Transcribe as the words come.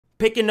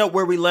Picking up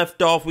where we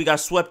left off, we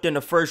got swept in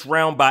the first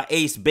round by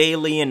Ace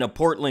Bailey and the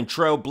Portland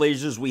Trail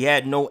Blazers. We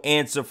had no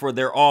answer for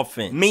their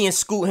offense. Me and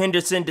Scoot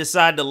Henderson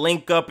decided to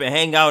link up and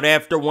hang out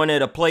after one of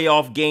the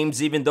playoff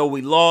games. Even though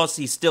we lost,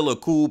 he's still a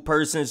cool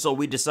person, so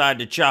we decided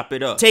to chop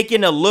it up.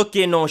 Taking a look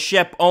in on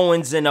Shep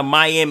Owens and the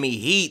Miami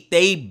Heat,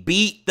 they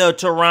beat the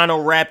Toronto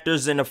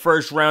Raptors in the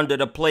first round of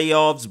the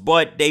playoffs,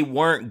 but they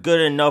weren't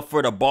good enough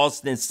for the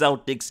Boston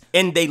Celtics,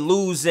 and they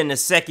lose in the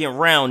second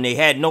round. They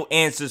had no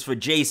answers for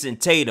Jason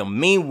Tatum.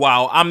 Meanwhile,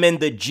 I'm in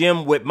the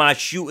gym with my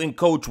shooting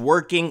coach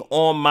working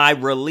on my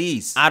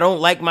release. I don't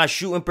like my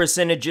shooting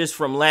percentages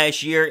from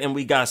last year, and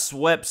we got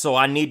swept, so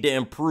I need to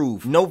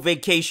improve. No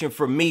vacation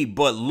for me,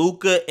 but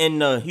Luka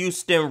and the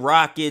Houston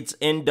Rockets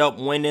end up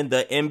winning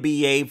the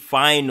NBA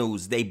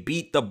Finals. They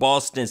beat the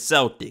Boston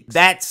Celtics.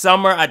 That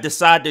summer, I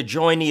decided to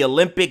join the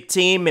Olympic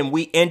team, and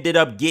we ended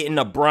up getting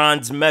a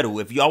bronze medal.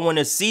 If y'all want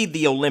to see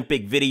the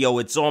Olympic video,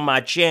 it's on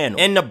my channel.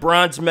 In the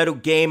bronze medal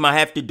game, I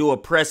have to do a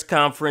press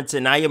conference,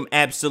 and I am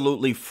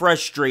absolutely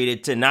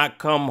frustrated to not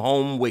come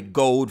home with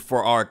gold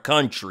for our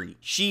country.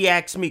 She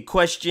asked me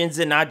questions,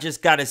 and I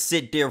just gotta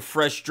sit there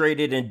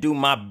frustrated and do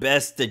my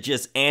best to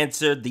just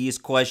answer these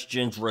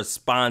questions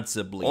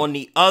responsibly. On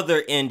the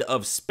other end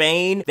of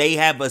Spain, they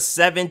have a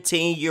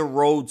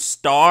 17-year-old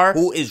star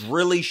who is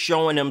really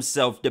showing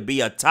himself to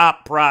be a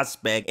top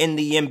prospect in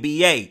the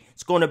NBA.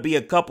 It's going to be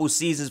a couple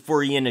seasons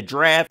before he in the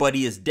draft, but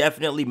he has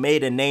definitely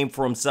made a name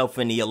for himself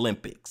in the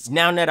Olympics.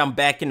 Now that I'm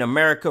back in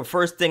America,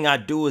 first thing I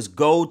do is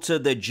go to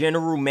the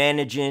general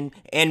manager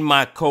and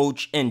my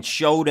coach and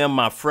show them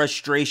my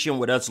frustration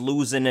with us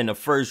losing in the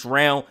first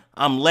round.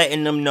 I'm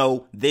letting them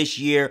know this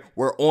year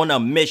we're on a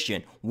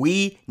mission.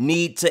 We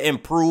need to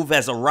improve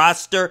as a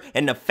roster,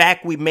 and the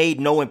fact we made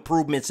no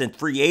improvements in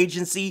free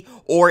agency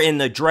or in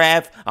the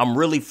draft, I'm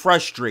really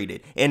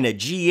frustrated. And the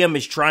GM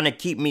is trying to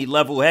keep me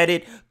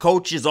level-headed.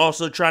 Coach is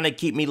also trying to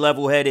keep me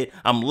level-headed.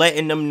 I'm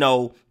letting them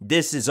know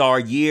this is our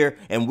year,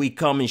 and we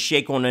come and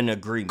shake on an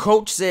agreement.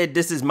 Coach said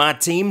this is my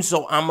team,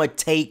 so I'm going to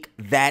take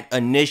that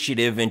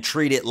initiative and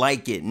treat it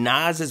like it.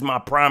 Nas is my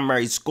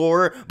primary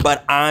scorer,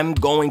 but I'm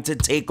going to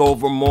take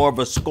over more of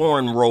a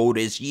scoring role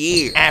this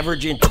year.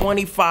 Averaging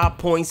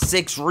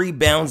 25.6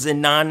 rebounds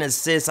and 9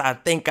 assists, I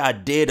think I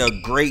did a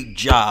great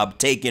job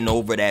taking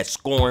over that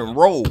scoring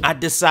role. I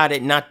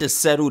decided not to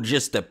settle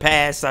just to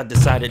pass. I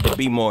decided to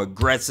be more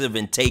aggressive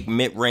and take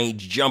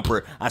mid-range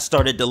jumper. I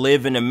started to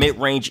live in the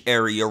mid-range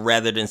area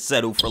rather than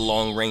settle for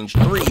long-range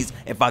threes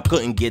if I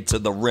couldn't get to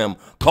the rim.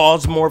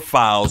 Cause more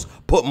fouls,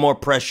 put more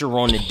pressure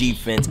on the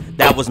defense.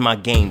 That was my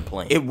game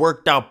plan. It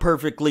worked out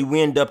perfectly.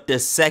 We end up the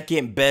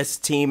second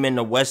best team in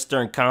the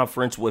Western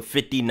Conference with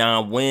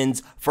 59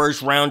 wins.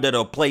 First round of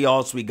the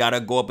playoffs, we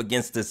gotta go up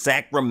against the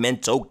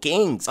Sacramento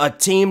Kings, a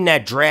team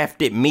that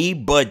drafted me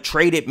but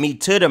traded me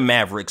to the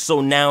Mavericks.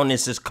 So now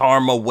this is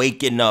karma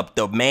waking up.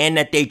 The man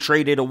that they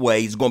traded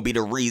away is gonna be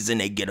the reason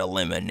they get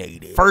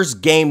eliminated.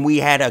 First game, we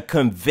had a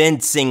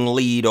convincing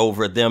lead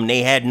over them.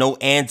 They had no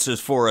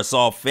answers for us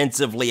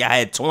offensively. I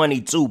had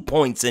 22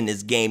 points in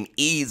this game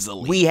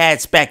easily. We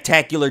had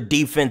spectacular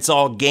defense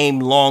all game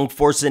long,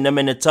 forcing them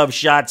into tough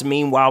shots.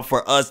 Meanwhile,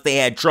 for us, they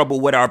had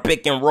trouble with our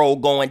pick and roll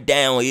going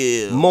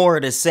downhill. More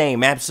of the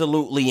same.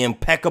 Absolutely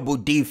impeccable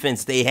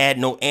defense. They had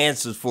no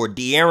answers for.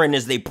 De'Aaron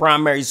is their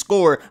primary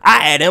scorer. I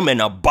had him in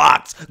a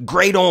box.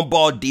 Great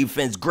on-ball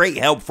defense. Great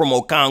help from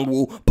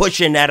Okongwu,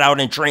 pushing that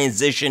out in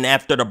transition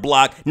after the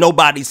block.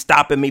 Nobody's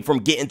stopping me from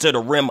getting to the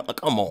rim.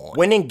 Come on.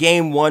 Winning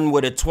game one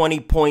with a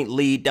 20-point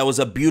lead. That was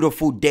a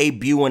beautiful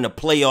debut in the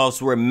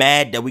playoffs. We're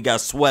mad that we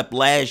got swept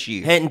last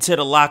year. Heading to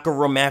the locker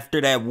room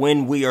after that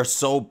win, we are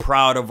so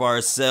proud of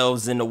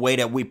ourselves in the way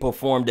that we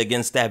performed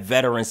against that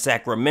veteran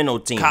Sacramento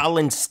team.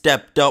 Collins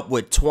stepped up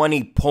with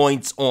 20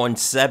 points on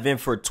 7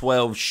 for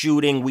 12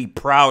 shooting. We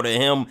proud of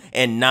him.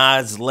 And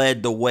Nas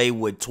led the way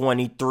with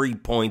 23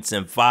 points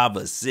and 5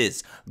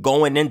 assists.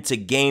 Going into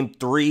game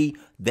 3,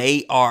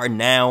 they are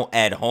now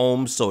at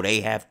home, so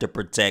they have to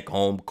protect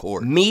home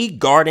court. Me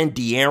guarding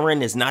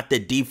De'Aaron is not the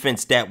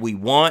defense that we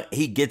want.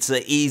 He gets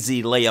an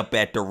easy layup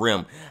at the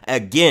rim.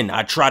 Again,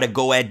 I try to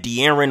go at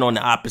De'Aaron on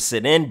the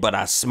opposite end, but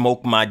I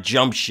smoke my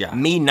jump shot.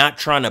 Me not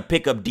trying to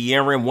pick up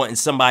De'Aaron, wanting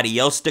somebody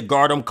else to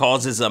guard him,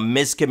 causes a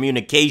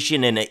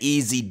miscommunication and an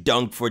easy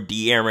dunk for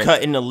De'Aaron.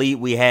 Cutting the lead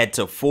we had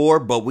to 4,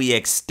 but we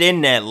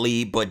extend that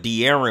lead, but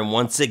De'Aaron,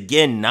 once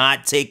again,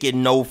 not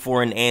taking no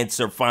for an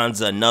answer,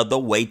 finds another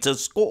way to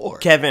score.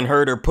 Kevin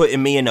Huerter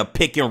putting me in a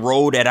pick and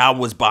roll that I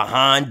was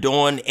behind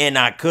on, and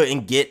I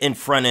couldn't get in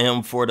front of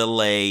him for the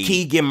lay.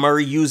 Keegan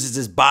Murray uses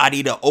his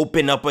body to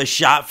open up a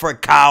shot for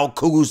Kyle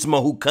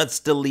Kuzma, who cuts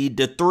the lead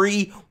to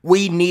 3.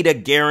 We need a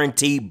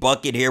guaranteed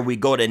bucket here. We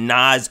go to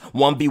Nas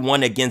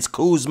 1v1 against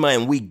Kuzma,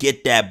 and we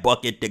get that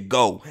bucket to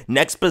go.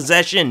 Next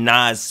possession,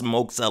 Nas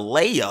smokes a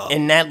layup,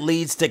 and that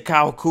leads to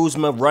Kyle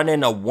Kuzma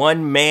running a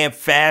one-man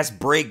fast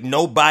break.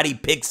 Nobody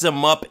picks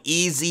him up.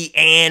 Easy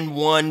and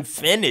one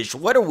finish.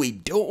 What are we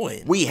doing?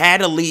 happen. We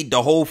had a lead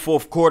the whole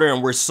fourth quarter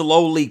and we're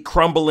slowly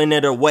crumbling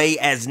it away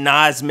as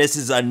Nas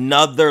misses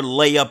another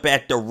layup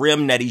at the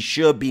rim that he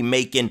should be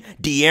making.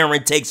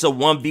 De'Aaron takes a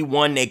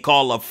 1v1, they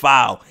call a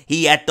foul.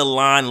 He at the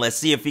line, let's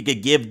see if he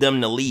could give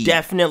them the lead.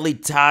 Definitely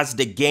ties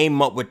the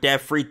game up with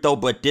that free throw,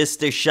 but this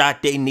the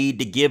shot they need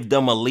to give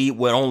them a lead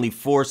with only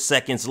 4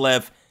 seconds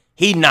left.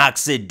 He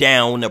knocks it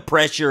down. The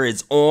pressure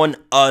is on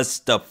us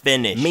to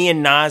finish. Me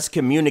and Nas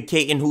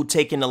communicating who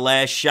taking the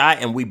last shot,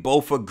 and we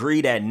both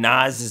agree that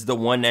Nas is the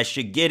one that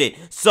should get it.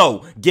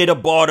 So, get a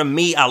ball to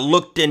me. I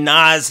looked at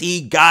Nas. He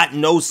got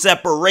no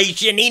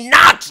separation. He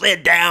knocks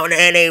it down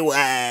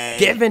anyway.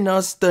 Giving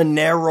us the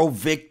narrow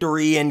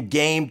victory in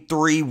Game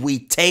 3. We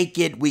take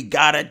it. We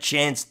got a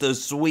chance to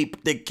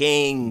sweep the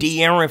King.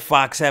 De'Aaron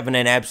Fox having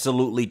an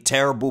absolutely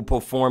terrible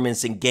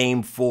performance in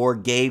Game 4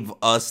 gave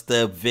us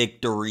the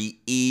victory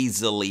easily.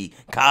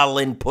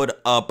 Colin put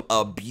up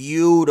a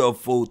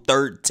beautiful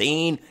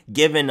 13,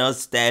 giving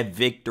us that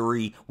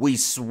victory. We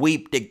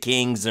sweep the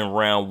Kings in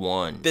round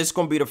 1. This is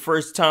going to be the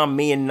first time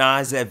me and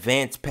Nas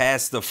advance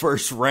past the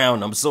first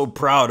round. I'm so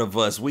proud of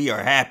us. We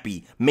are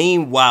happy.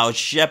 Meanwhile,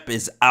 Shep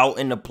is out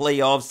in the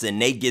playoffs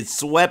and they get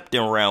swept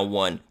in round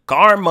 1.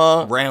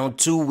 Karma. Round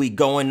 2, we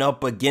going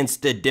up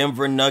against the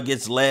Denver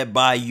Nuggets led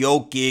by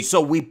Jokic.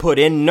 So we put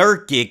in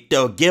Nurkic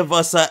to give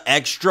us an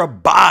extra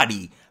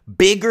body.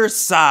 Bigger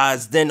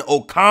size than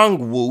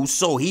Okongwu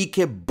so he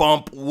could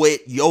bump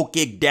with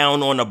Jokic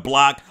down on the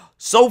block.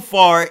 So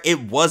far,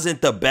 it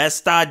wasn't the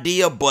best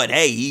idea, but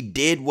hey, he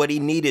did what he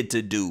needed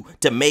to do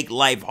to make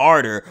life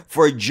harder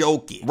for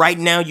Jokic. Right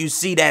now, you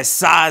see that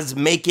size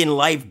making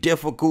life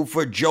difficult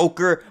for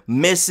Joker.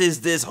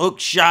 Misses this hook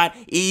shot,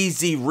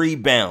 easy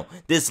rebound.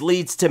 This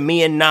leads to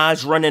me and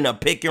Nas running a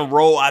pick and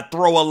roll. I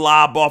throw a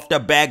lob off the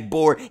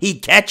backboard. He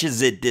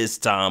catches it this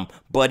time,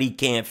 but he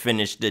can't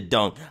finish the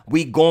dunk.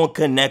 We gon'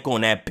 connect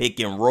on that pick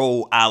and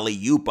roll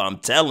alley-oop, I'm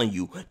telling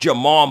you.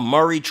 Jamal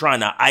Murray trying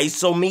to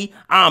ISO me?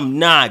 I'm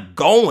not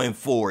going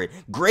for it.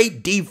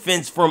 Great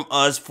defense from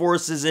us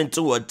forces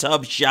into a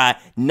tough shot.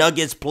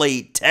 Nuggets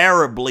played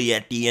terribly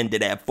at the end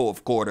of that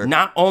fourth quarter.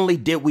 Not only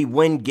did we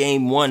win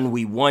Game 1,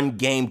 we won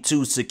Game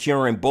 2,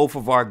 securing both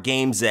of our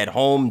games at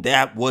home.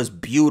 That was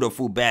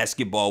beautiful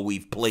basketball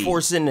we've played.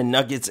 Forcing the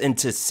Nuggets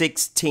into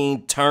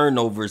 16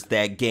 turnovers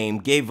that game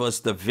gave us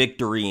the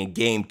victory in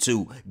Game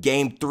 2.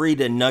 Game 3,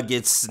 the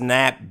Nuggets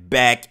snap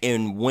back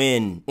and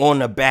win. On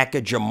the back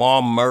of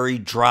Jamal Murray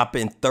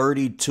dropping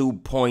 32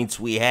 points,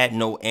 we had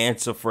no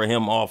answer for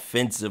him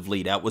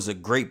offensively. That was a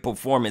great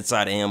performance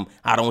out of him.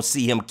 I don't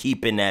see him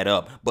keeping that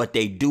up, but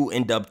they do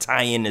end up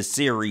tying the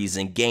series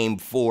in Game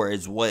 4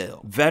 as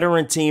well.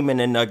 Veteran team in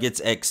the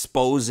Nuggets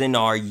exposing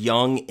our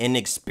young,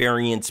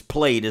 inexperienced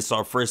play. This is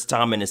our first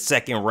time in the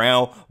second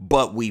round,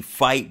 but we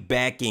fight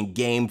back in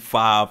Game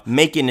 5,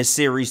 making the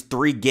series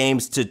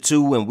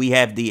 3-2, and we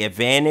have the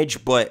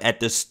advantage. But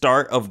at the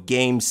start of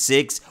Game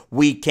 6,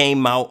 we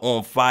came out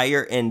on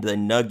fire and the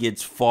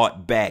Nuggets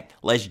fought back.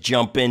 Let's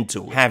jump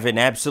into it. Having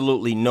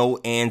absolutely no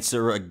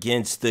answer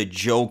against the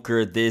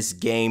Joker this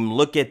game.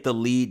 Look at the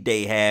lead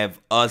they have.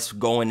 Us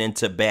going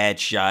into bad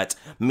shots.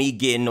 Me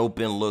getting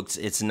open looks.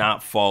 It's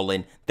not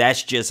falling.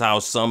 That's just how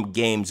some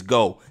games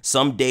go.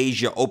 Some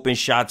days your open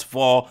shots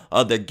fall.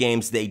 Other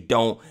games they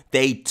don't.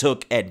 They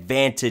took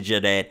advantage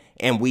of that,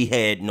 and we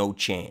had no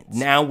chance.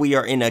 Now we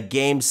are in a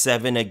Game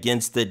 7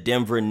 against the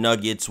Denver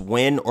Nuggets,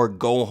 win or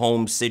go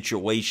home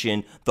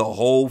situation. The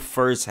whole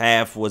first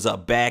half was a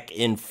back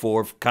and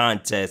forth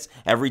contest.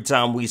 Every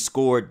time we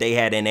scored, they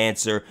had an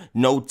answer.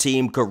 No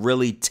team could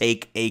really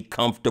take a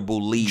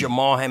comfortable lead.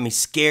 Jamal had me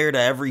scared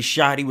of every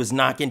shot he was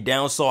knocking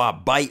down, so I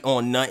bite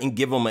on nothing,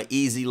 give him an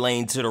easy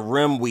lane to the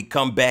rim. We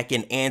come back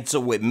and answer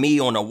with me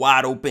on a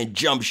wide open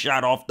jump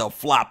shot off the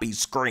floppy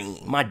screen.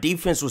 My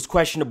defense was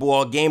questionable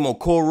all game.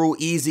 Okoro,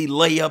 easy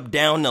layup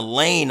down the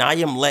lane. I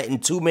am letting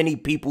too many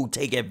people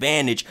take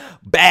advantage.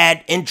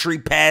 Bad entry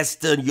pass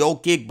to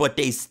Jokic, but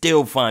they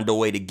still find a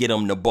way to get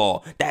him the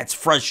ball. That's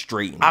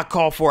frustrating. I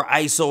call for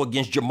ISO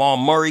against Jamal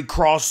Murray.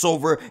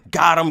 Crossover,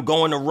 got him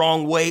going the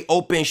wrong way.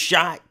 Open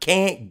shot,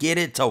 can't get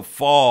it to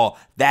fall.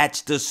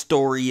 That's the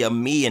story of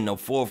me in the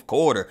fourth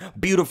quarter.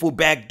 Beautiful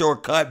backdoor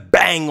cut,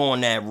 bang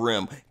on that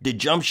rim. The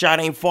jump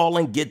shot ain't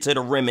falling, get to the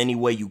rim any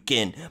way you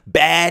can.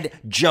 Bad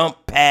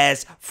jump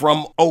pass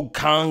from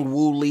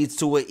Okongwu leads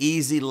to an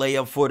easy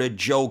layup for the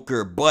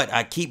Joker, but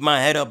I keep my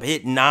head up,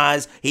 hit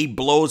Nas. He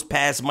blows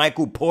past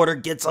Michael Porter,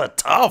 gets a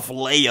tough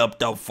layup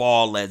to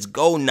fall. Let's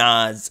go,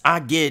 Nas. I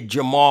get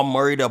Jamal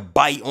Murray to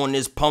bite on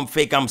this pump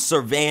fake. I'm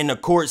surveying the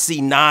court, see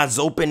Nas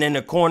open in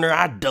the corner.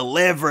 I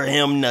deliver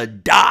him the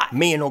dot.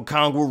 Me and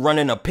Okongwu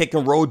running a pick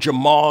and roll.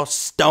 Jamal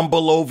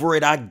stumble over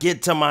it. I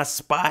get to my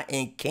spot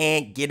and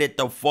can't get it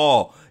to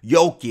fall.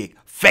 Jokic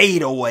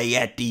fade away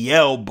at the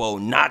elbow,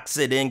 knocks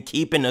it in,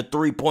 keeping a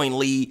 3-point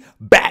lead.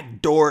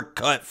 Backdoor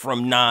cut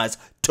from Nas.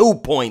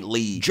 2-point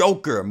lead.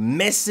 Joker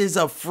misses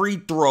a free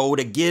throw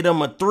to get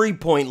him a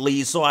 3-point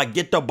lead, so I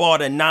get the ball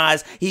to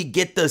Nas. He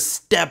get the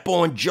step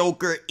on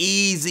Joker,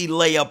 easy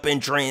layup in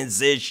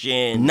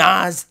transition.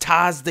 Nas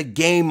ties the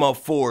game up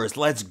for us.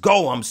 Let's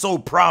go. I'm so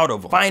proud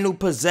of him. Final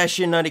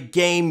possession of the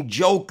game.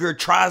 Joker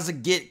tries to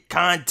get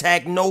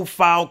contact, no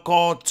foul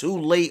call, too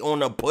late on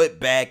the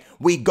putback.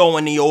 We go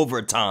in the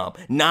overtime.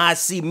 Nas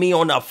see me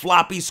on the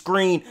floppy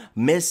screen,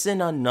 missing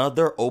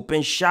another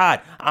open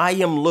shot. I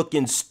am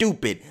looking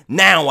stupid.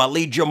 Now I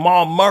leave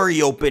Jamal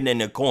Murray open in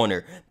the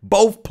corner.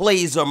 Both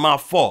plays are my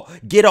fault.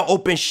 Get an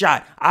open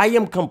shot. I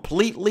am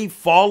completely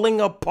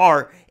falling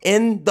apart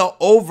in the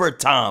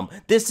overtime.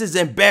 This is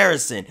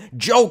embarrassing.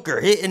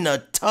 Joker hitting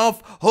a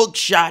tough hook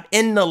shot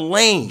in the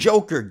lane.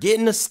 Joker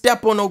getting a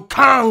step on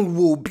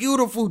Okongwu.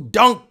 Beautiful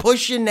dunk,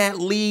 pushing that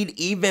lead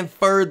even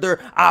further.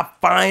 I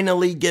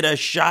finally get a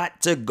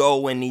shot to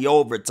go in the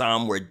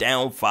overtime. We're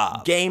down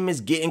 5. Game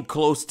is getting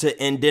close to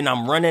ending.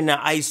 I'm running the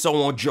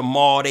ISO on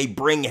Jamal. They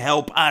bring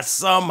help. I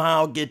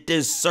somehow get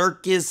this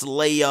circus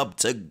layup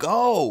to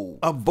go.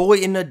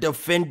 Avoiding a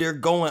defender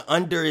going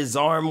under his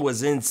arm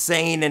was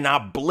insane, and I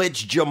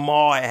blitzed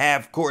Jamal at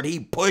half court. He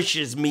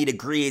pushes me to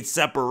create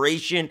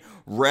separation.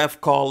 Ref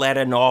call that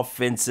an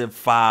offensive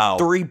foul.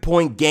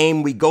 3-point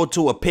game. We go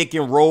to a pick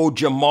and roll.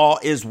 Jamal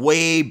is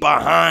way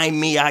behind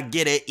me. I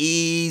get an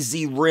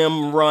easy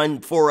rim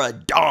run for a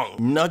dunk.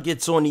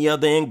 Nuggets on the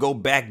other end go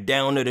back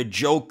down to the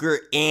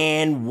Joker,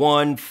 and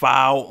 1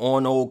 foul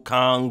on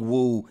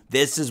Okongwu.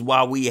 This is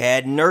why we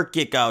had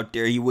Nurkic out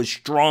there. He was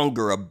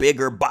stronger, a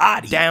bigger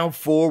body. Down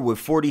 4 with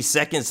 40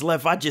 seconds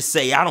left. I just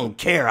say, I don't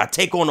care. I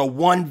take on a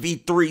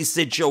 1v3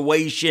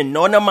 situation.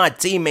 None of my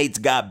teammates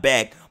got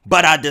back,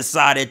 but I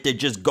decided to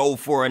just go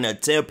for an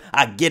attempt.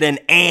 I get an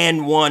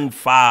and 1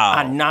 foul.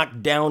 I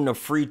knock down the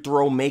free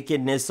throw,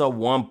 making this a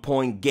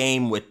 1-point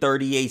game with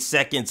 38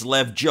 seconds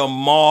left.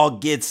 Jamal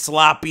gets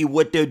sloppy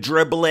with the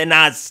dribble, and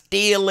I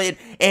steal it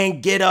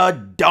and get a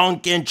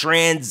dunk in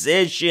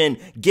transition,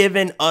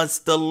 giving us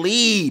the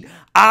lead.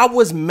 I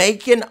was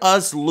making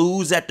us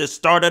lose at the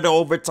start of the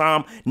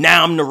overtime.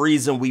 Now I'm the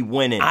reason we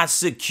winning. I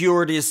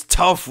secured this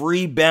tough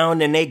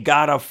rebound, and they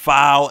got a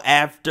foul.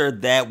 After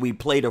that, we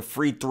played a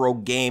free throw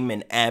game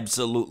and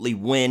absolutely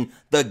win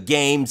the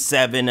Game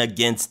 7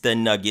 against the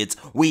Nuggets.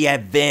 We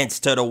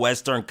advanced to the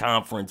Western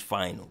Conference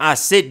Finals. I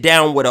sit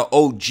down with an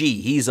OG.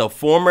 He's a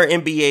former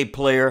NBA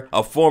player,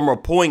 a former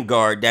point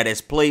guard that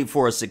has played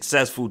for a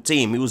successful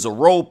team. He was a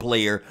role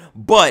player,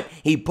 but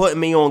he put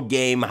me on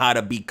game how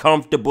to be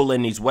comfortable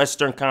in these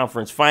Western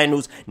Conference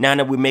Finals now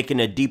that we're making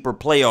a deeper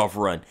playoff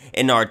run.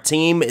 And our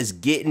team is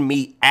getting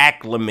me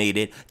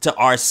acclimated to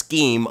our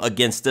scheme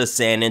against the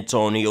San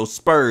Antonio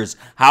Spurs.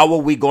 How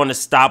are we going to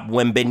stop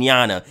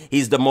Wembanyama?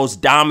 He's the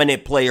most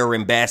dominant player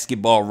in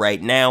basketball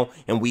right now,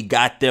 and we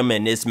got them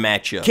in this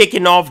matchup.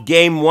 Kicking off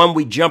game 1,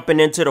 we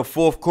jumping into the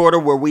 4th quarter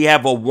where we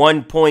have a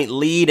 1-point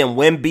lead, and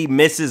Wemby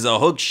misses a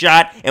hook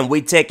shot, and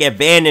we take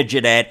advantage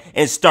of that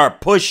and start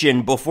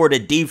pushing before the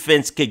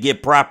defense could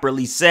get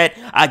properly set.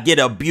 I get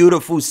a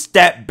beautiful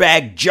step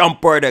back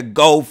jumper to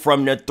go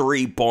from the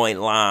 3-point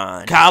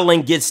line.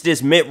 Colin gets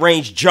this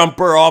mid-range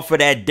jumper off of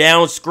that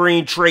down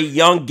screen. Trae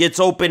Young gets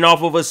open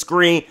off of a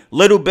screen.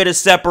 Little bit of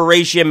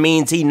separation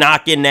means he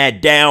knocking that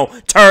down.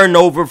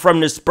 Turnover from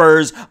the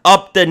Spurs,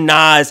 up the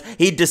Nas.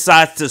 He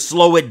decides to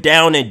slow it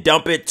down and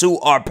dump it to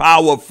our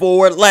power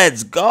forward.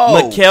 Let's go.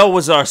 Mikal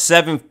was our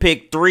 7th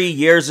pick 3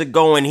 years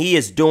ago, and he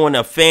is doing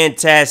a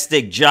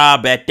fantastic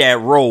job at that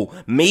role.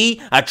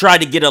 Me, I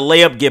tried to get a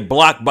layup, get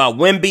blocked by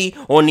Wemby.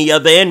 On the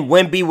other end,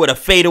 Wemby with a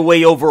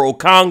fadeaway over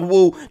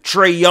Okongwu.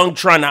 Trae Young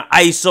trying to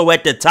ISO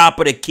at the top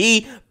of the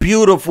key.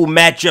 Beautiful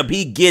matchup.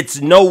 He gets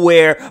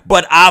nowhere,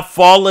 but I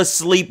fall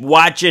asleep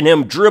watching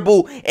him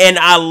dribble, and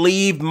I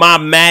leave my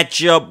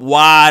matchup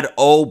wide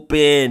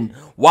open.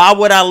 Why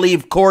would I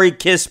leave Corey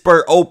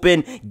Kispert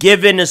open,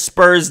 giving the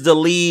Spurs the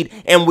lead,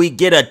 and we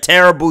get a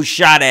terrible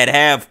shot at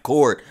half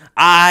court?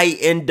 I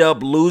end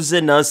up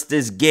losing us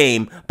this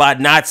game by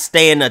not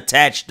staying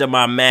attached to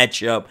my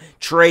matchup.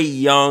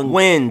 Trae Young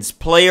wins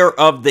player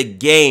of the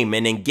game,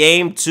 and in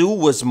game 2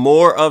 was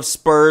more of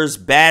Spurs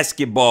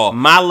basketball.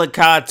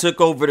 Malachi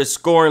took over the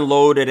scoring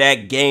load of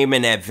that game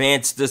and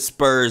advanced the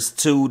Spurs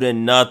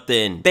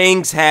 2-0.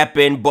 Things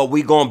happen, but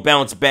we gonna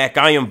bounce back.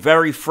 I am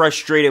very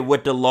frustrated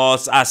with the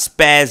loss. I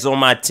spaz on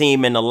my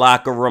team in the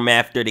locker room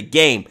after the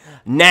game.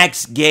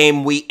 Next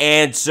game, we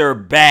answer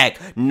back.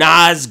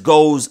 Nas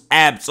goes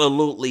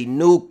absolutely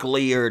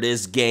nuclear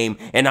this game,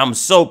 and I'm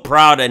so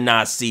proud of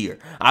Nasir.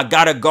 I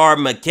gotta guard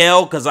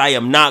Mikal because I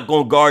am not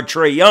gonna guard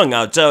Trae Young.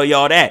 I'll tell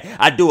y'all that.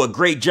 I do a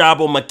great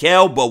job on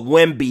Mikal, but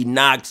Wemby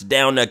knocks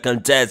down a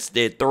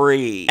contested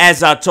 3.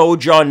 As I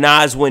told y'all,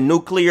 Nas went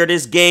nuclear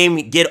this game.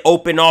 Get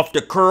open off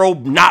the curl,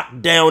 knock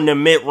down the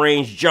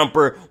mid-range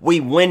jumper. We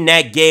win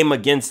that game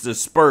against the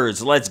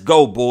Spurs. Let's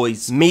go,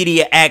 boys.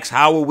 Media asks,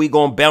 how are we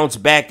gonna bounce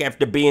back after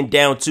after being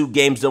down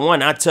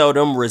 2-1. I tell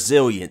them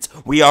resilience.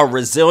 We are a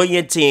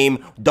resilient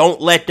team. Don't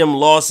let them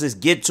losses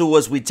get to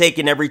us. We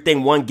taking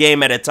everything one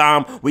game at a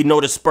time. We know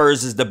the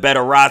Spurs is the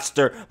better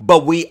roster,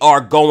 but we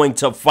are going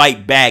to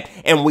fight back,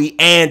 and we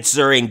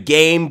answer in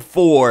game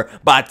 4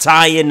 by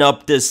tying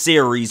up the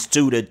series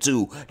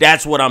 2-2.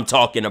 That's what I'm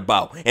talking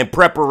about. In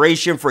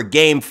preparation for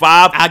game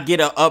 5, I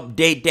get an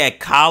update that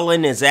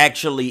Colin is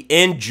actually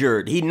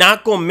injured. He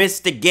not gonna miss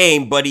the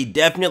game, but he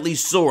definitely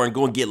sore and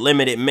gonna get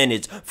limited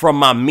minutes from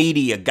my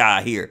media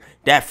guy here.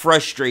 That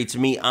frustrates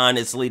me,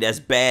 honestly. That's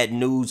bad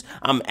news.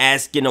 I'm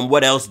asking him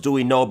what else do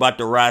we know about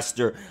the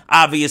roster.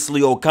 Obviously,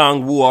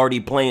 Okongwu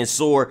already playing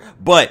sore,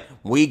 but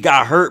we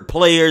got hurt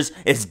players.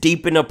 It's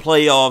deep in the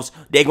playoffs.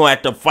 They're going to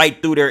have to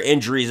fight through their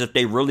injuries if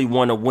they really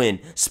want to win.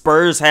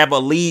 Spurs have a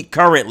lead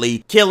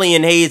currently.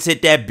 Killian Hayes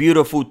hit that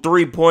beautiful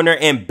three-pointer,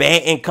 and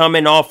Banton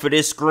coming off of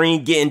this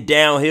screen, getting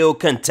downhill,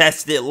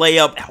 contested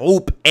layup,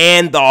 hoop,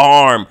 and the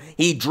arm.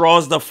 He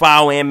draws the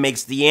foul and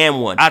makes the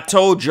and one. I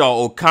told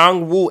y'all,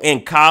 Okongwu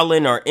and Colin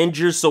are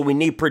injured, so we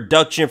need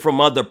production from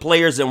other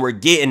players, and we're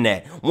getting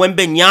that.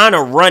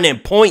 Wembanyama running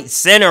point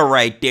center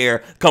right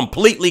there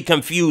completely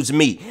confused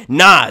me.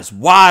 Nas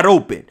wide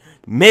open,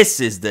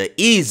 misses the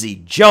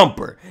easy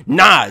jumper.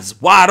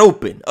 Nas wide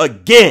open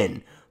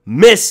again,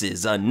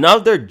 misses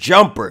another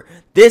jumper.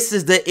 This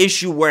is the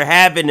issue we're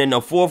having in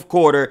the fourth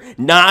quarter.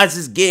 Nas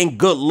is getting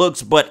good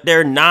looks, but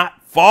they're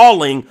not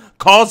falling,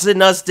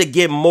 causing us to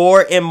get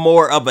more and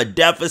more of a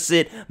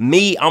deficit.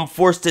 I'm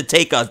forced to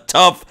take a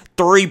tough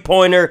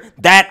three-pointer.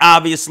 That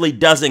obviously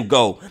doesn't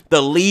go.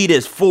 The lead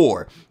is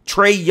 4.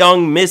 Trae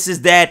Young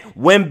misses that.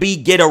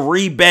 Wemby get a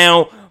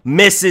rebound,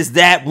 misses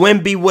that.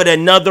 Wemby with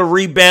another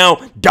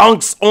rebound,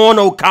 dunks on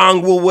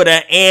Okongwu with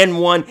an and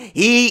one.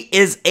 He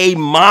is a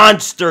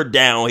monster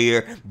down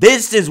here.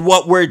 This is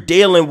what we're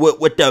dealing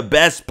with the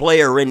best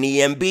player in the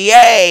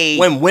NBA.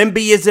 When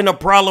Wemby isn't a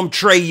problem,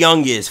 Trae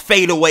Young is.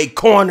 Fadeaway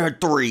corner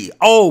 3.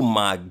 Oh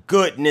my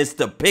goodness.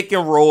 The pick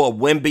and roll of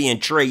Wemby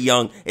and Trae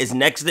Young is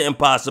next to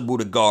impossible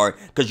to guard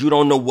because you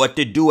don't know what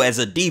to do as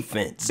a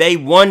defense. They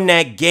won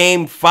that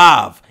game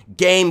 5.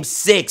 Game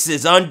 6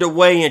 is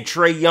underway and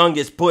Trae Young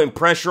is putting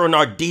pressure on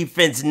our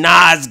defense.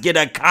 Nas get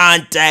a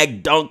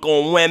contact dunk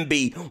on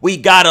Wemby. We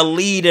got a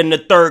lead in the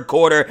third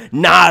quarter.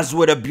 Nas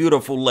with a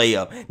beautiful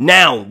layup.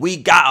 Now we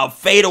got a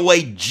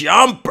fadeaway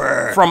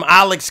jumper from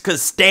Alex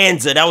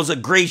Costanza. That was a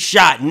great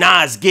shot.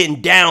 Nas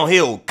getting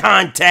downhill.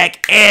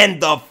 Contact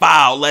and the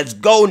foul. Let's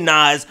go,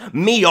 Nas.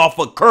 Me off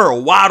a curl.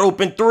 Wide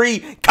open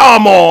 3.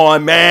 Come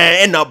on,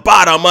 man. In the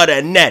bottom of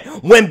the net.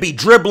 Wemby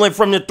dribbling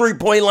from the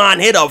three-point line.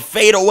 Hit a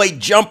fadeaway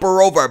jumper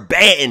over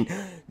Banton.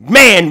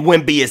 Man,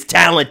 Wemby is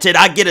talented.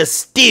 I get a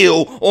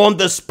steal on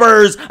the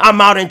Spurs. I'm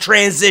out in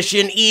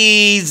transition.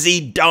 Easy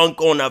dunk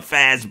on a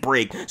fast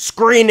break.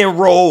 Screen and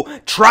roll.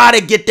 Try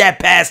to get that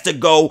pass to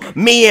go.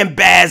 Me and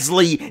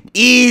Basley.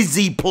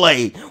 Easy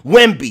play.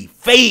 Wemby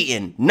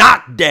fading.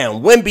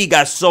 Knockdown. Wemby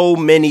got so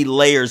many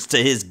layers to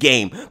his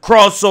game.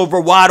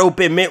 Crossover, wide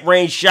open,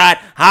 mid-range shot.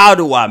 How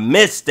do I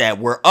miss that?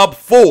 We're up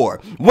 4.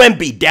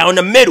 Wemby down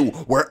the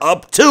middle. We're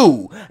up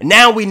 2.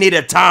 Now we need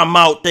a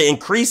timeout to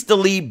increase the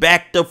lead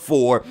back to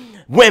 4.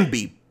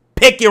 Wemby,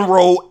 pick and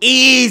roll,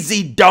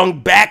 easy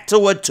dunk, back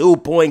to a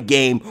 2-point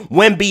game.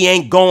 Wemby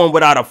ain't going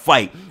without a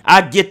fight. I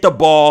get the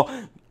ball,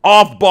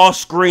 off-ball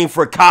screen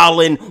for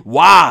Colin,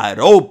 wide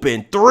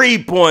open,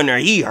 three-pointer.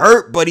 He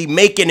hurt, but he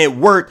making it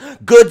work.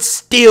 Good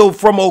steal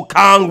from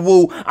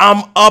Okongwu.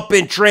 I'm up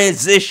in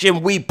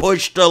transition. We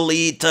push the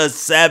lead to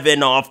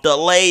 7 off the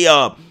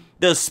layup.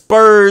 The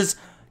Spurs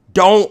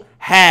don't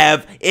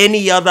have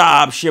any other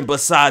option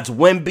besides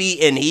Wemby,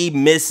 and he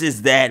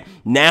misses that.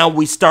 Now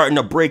we starting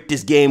to break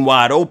this game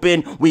wide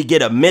open. We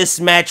get a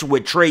mismatch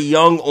with Trae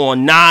Young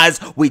on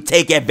Nas. We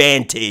take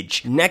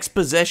advantage. Next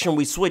possession,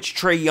 we switch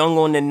Trae Young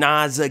on the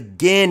Nas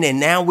again, and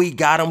now we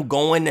got him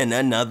going in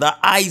another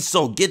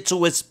ISO. Get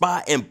to his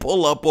spot and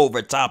pull up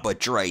over top of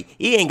Trae.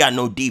 He ain't got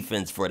no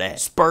defense for that.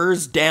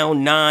 Spurs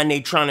down 9.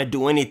 They trying to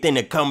do anything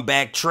to come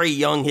back. Trae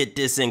Young hit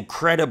this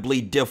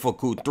incredibly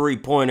difficult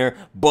three-pointer,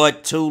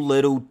 but too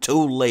little, too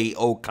late.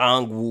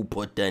 Okongwu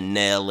put the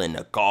nail in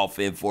the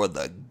coffin for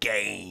the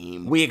game.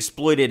 We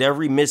exploited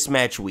every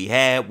mismatch we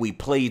had. We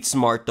played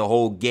smart the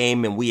whole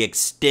game, and we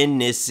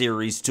extend this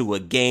series to a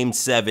game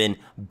 7.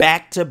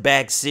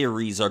 Back-to-back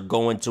series are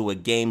going to a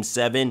game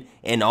 7,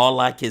 and all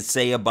I can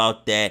say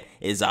about that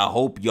is I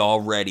hope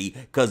y'all ready,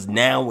 because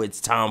now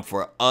it's time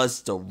for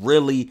us to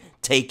really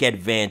take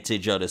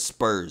advantage of the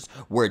Spurs.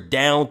 We're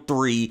down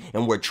 3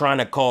 and we're trying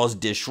to cause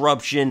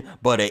disruption,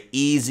 but an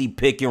easy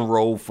pick and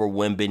roll for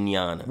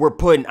Wembanyama. We're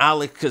putting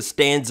Alex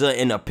Costanza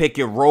in a pick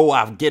and roll.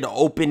 I get an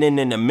opening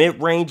in the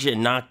mid-range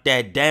and knock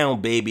that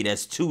down, baby.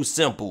 That's too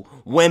simple.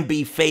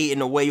 Wemby fading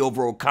away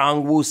over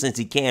Okongwu since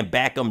he can't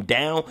back him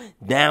down.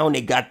 Down,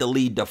 they got the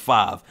lead to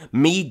 5.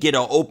 Me get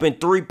an open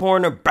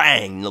three-pointer,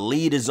 bang. The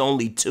lead is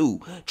only 2.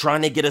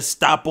 Trying to get a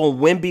stop on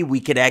Wemby, we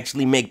could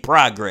actually make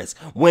progress.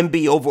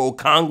 Wemby over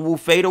Okongwu Okongwu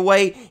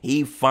fadeaway,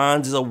 he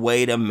finds a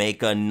way to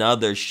make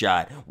another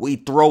shot. We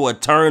throw a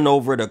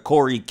turnover to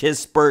Corey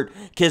Kispert.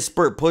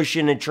 Kispert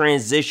pushing in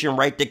transition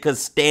right to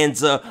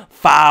Costanza,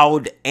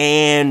 fouled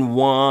and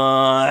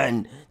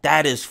one.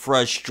 That is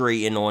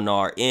frustrating on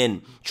our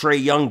end.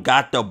 Trae Young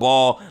got the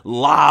ball,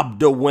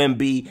 lobbed to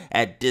Wemby.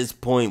 At this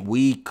point,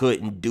 we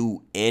couldn't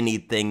do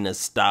anything to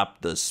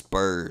stop the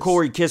Spurs.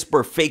 Corey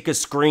Kispert fake a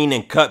screen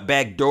and cut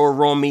back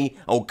door on me.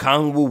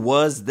 Okongwu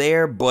was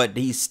there, but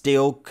he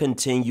still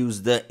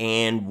continues the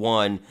and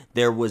one.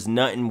 There was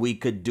nothing we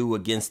could do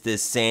against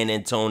this San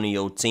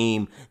Antonio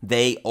team.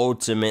 They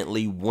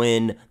ultimately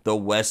win the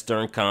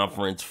Western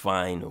Conference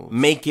Finals,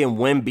 making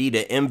Wemby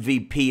the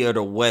MVP of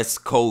the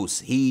West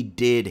Coast. He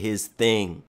did his thing.